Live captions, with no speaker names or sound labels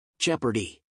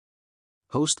Jeopardy!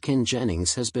 Host Ken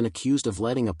Jennings has been accused of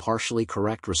letting a partially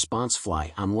correct response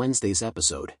fly on Wednesday's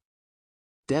episode.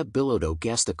 Deb Bilodeau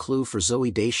guessed a clue for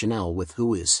Zooey Deschanel with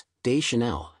 "Who is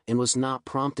Deschanel?" and was not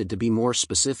prompted to be more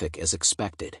specific as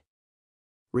expected.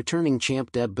 Returning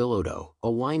champ Deb Bilodeau, a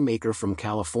winemaker from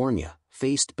California,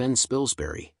 faced Ben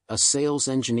Spilsbury, a sales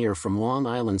engineer from Long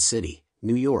Island City,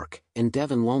 New York, and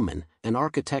Devin Lohman, an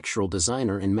architectural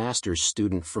designer and master's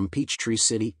student from Peachtree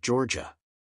City, Georgia.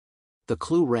 The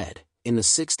clue read, "In the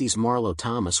 60s Marlo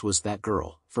Thomas was that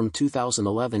girl. From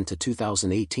 2011 to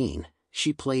 2018,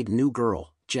 she played new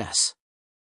girl, Jess."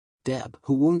 Deb,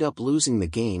 who wound up losing the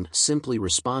game, simply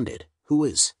responded, "Who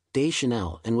is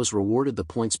Deschanel?" and was rewarded the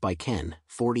points by Ken,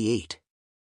 48.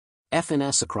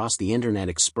 FNS across the internet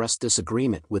expressed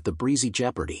disagreement with the breezy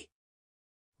Jeopardy!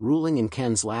 Ruling in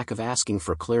Ken's lack of asking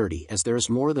for clarity, as there is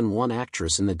more than one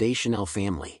actress in the Deschanel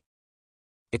family.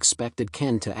 Expected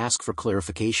Ken to ask for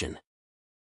clarification.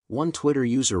 One Twitter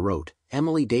user wrote,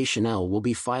 "Emily Deschanel will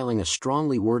be filing a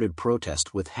strongly worded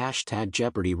protest with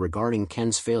 #Jeopardy regarding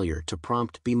Ken's failure to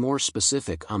prompt be more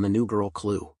specific on the new girl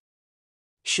clue.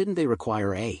 Shouldn't they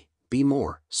require a be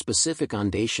more specific on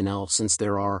Deschanel since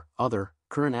there are other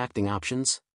current acting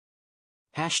options?"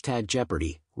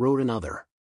 #Jeopardy, wrote another.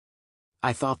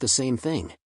 "I thought the same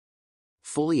thing.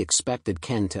 Fully expected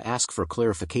Ken to ask for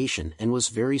clarification and was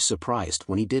very surprised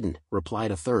when he didn't,"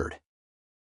 replied a third.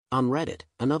 On Reddit,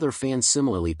 another fan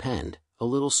similarly penned, "A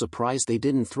little surprised they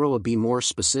didn't throw a be more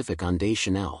specific on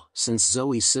Deschanel, since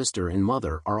Zoe's sister and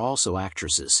mother are also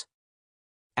actresses."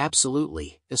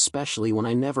 "Absolutely, especially when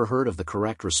I never heard of the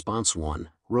correct response one,"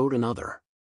 wrote another.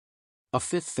 A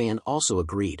fifth fan also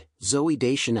agreed, "Zooey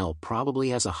Deschanel probably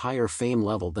has a higher fame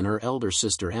level than her elder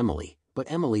sister Emily,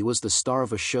 but Emily was the star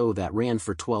of a show that ran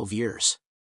for 12 years.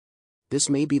 This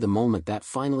may be the moment that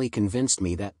finally convinced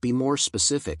me that be more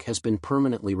specific has been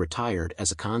permanently retired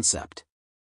as a concept.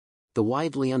 The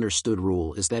widely understood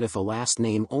rule is that if a last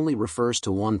name only refers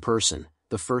to one person,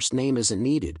 the first name isn't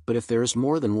needed, but if there is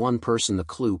more than one person the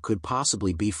clue could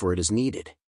possibly be for it is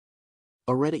needed."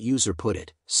 A Reddit user put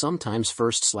it, "Sometimes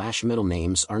first/middle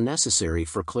names are necessary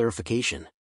for clarification.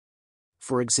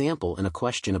 For example, in a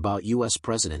question about U.S.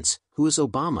 presidents, who is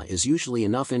Obama is usually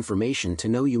enough information to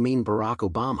know you mean Barack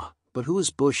Obama, but who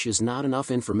is Bush is not enough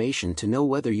information to know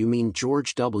whether you mean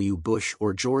George W. Bush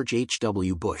or George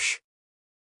H.W. Bush.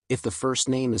 If the first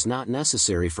name is not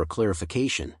necessary for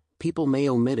clarification, people may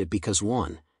omit it because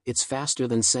 1, it's faster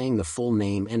than saying the full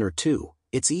name, and or 2,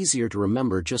 it's easier to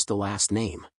remember just the last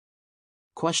name."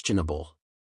 Questionable.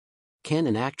 Ken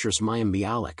and actress Mayim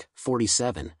Bialik,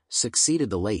 47, succeeded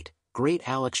the late, great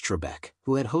Alex Trebek,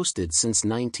 who had hosted since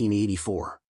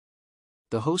 1984.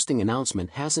 The hosting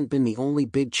announcement hasn't been the only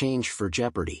big change for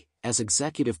Jeopardy, as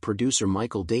executive producer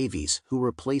Michael Davies, who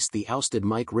replaced the ousted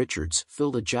Mike Richards,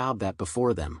 filled a job that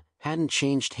before them hadn't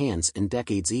changed hands in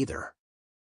decades either.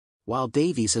 While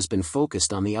Davies has been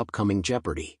focused on the upcoming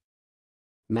Jeopardy!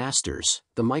 Masters,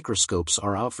 the microscopes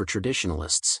are out for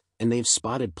traditionalists, and they've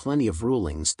spotted plenty of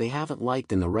rulings they haven't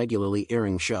liked in the regularly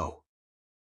airing show.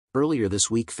 Earlier this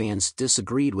week fans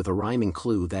disagreed with a rhyming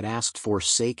clue that asked for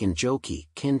 "sake" and jokey.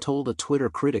 Ken told a Twitter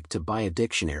critic to buy a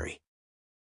dictionary.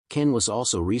 Ken was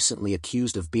also recently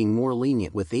accused of being more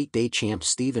lenient with 8-day champ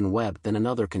Stephen Webb than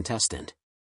another contestant.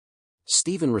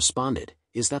 Stephen responded,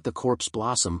 "Is that the corpse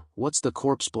blossom? What's the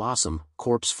corpse blossom,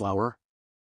 corpse flower?"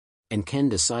 And Ken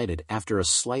decided after a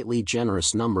slightly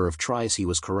generous number of tries he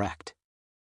was correct.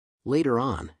 Later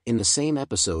on, in the same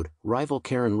episode, rival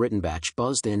Karen Rittenbach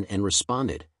buzzed in and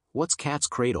responded, "What's cat's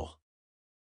cradle?"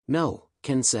 "No,"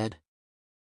 Ken said.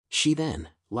 She then,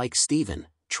 like Stephen,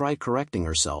 tried correcting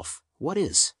herself, "What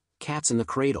is cats in the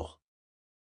cradle?"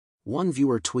 One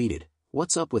viewer tweeted,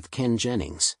 "What's up with Ken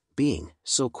Jennings being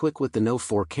so quick with the no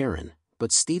for Karen,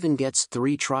 but Stephen gets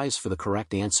 3 tries for the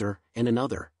correct answer," and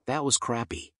another, "That was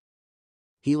crappy.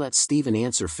 He let Stephen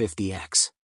answer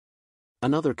 50x.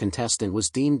 Another contestant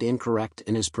was deemed incorrect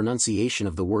in his pronunciation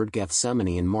of the word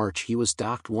Gethsemane. In March he was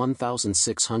docked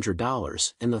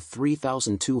 $1,600, and the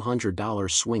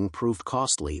 $3,200 swing proved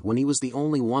costly when he was the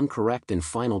only one correct in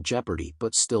Final Jeopardy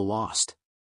but still lost.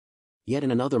 Yet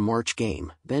in another March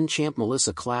game, then champ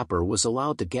Melissa Clapper was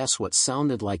allowed to guess what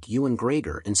sounded like Ewan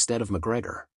Gregor instead of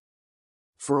McGregor.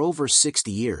 For over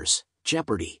 60 years,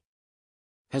 Jeopardy!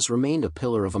 Has remained a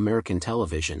pillar of American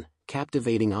television,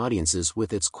 captivating audiences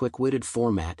with its quick-witted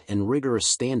format and rigorous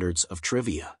standards of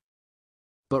trivia.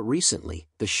 But recently,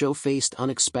 the show faced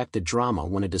unexpected drama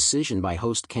when a decision by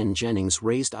host Ken Jennings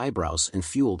raised eyebrows and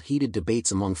fueled heated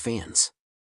debates among fans.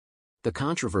 The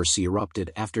controversy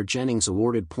erupted after Jennings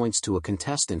awarded points to a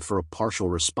contestant for a partial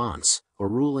response, a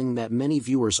ruling that many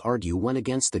viewers argue went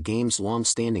against the game's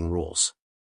long-standing rules.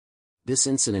 This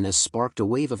incident has sparked a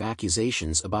wave of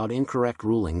accusations about incorrect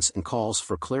rulings and calls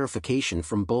for clarification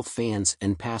from both fans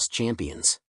and past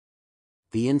champions.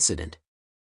 The incident.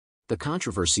 The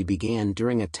controversy began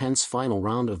during a tense final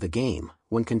round of the game,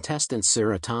 when contestant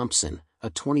Sarah Thompson, a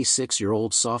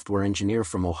 26-year-old software engineer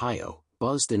from Ohio,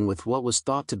 buzzed in with what was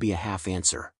thought to be a half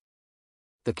answer.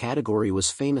 The category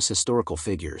was famous historical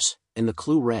figures, and the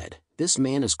clue read, "This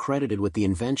man is credited with the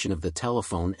invention of the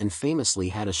telephone and famously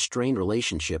had a strained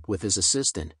relationship with his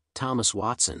assistant, Thomas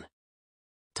Watson."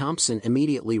 Thompson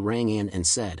immediately rang in and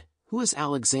said, "Who is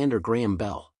Alexander Graham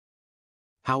Bell?"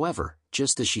 However,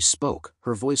 just as she spoke,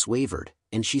 her voice wavered,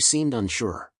 and she seemed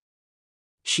unsure.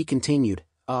 She continued,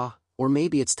 or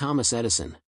maybe it's Thomas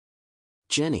Edison."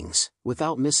 Jennings,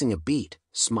 without missing a beat,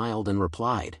 smiled and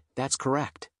replied, "That's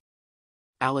correct.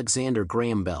 Alexander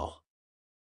Graham Bell."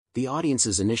 The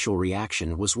audience's initial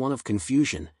reaction was one of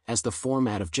confusion, as the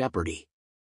format of Jeopardy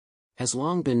has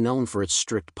long been known for its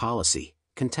strict policy.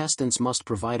 Contestants must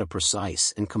provide a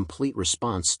precise and complete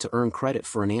response to earn credit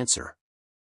for an answer.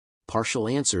 Partial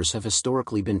answers have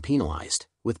historically been penalized,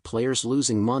 with players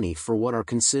losing money for what are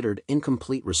considered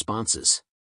incomplete responses.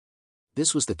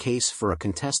 This was the case for a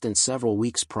contestant several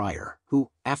weeks prior,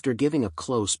 who, after giving a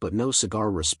close but no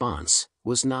cigar response,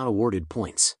 was not awarded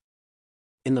points.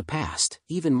 In the past,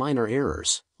 even minor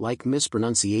errors, like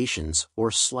mispronunciations or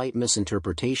slight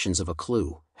misinterpretations of a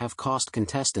clue, have cost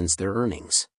contestants their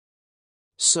earnings.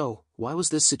 So, why was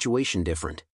this situation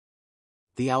different?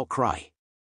 The outcry.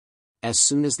 As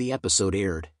soon as the episode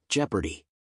aired, Jeopardy!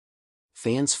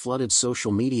 Fans flooded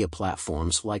social media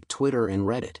platforms like Twitter and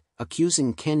Reddit,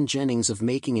 accusing Ken Jennings of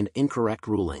making an incorrect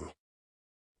ruling.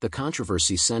 The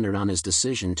controversy centered on his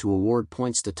decision to award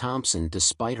points to Thompson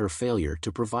despite her failure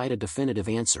to provide a definitive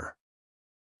answer.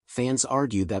 Fans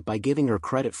argued that by giving her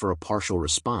credit for a partial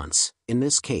response, in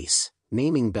this case,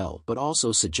 naming Bell but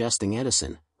also suggesting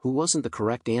Edison, who wasn't the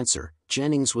correct answer,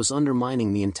 Jennings was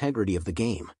undermining the integrity of the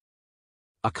game.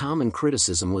 A common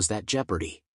criticism was that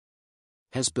Jeopardy!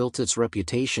 Has built its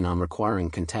reputation on requiring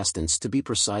contestants to be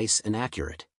precise and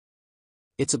accurate.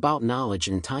 "It's about knowledge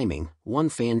and timing," one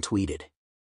fan tweeted.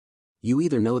 "You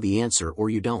either know the answer or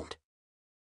you don't."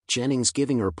 Jennings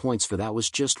giving her points for that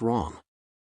was just wrong.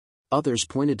 Others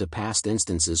pointed to past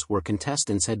instances where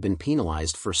contestants had been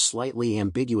penalized for slightly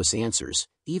ambiguous answers,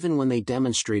 even when they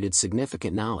demonstrated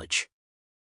significant knowledge.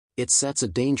 "It sets a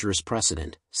dangerous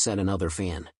precedent," said another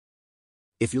fan.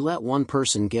 "If you let one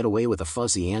person get away with a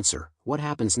fuzzy answer, what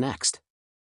happens next?"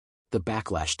 The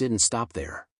backlash didn't stop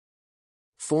there.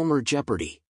 Former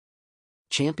Jeopardy!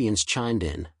 Champions chimed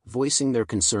in, voicing their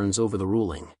concerns over the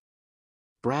ruling.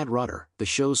 Brad Rutter, the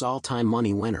show's all-time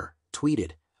money winner,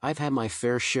 tweeted, "I've had my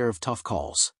fair share of tough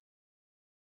calls.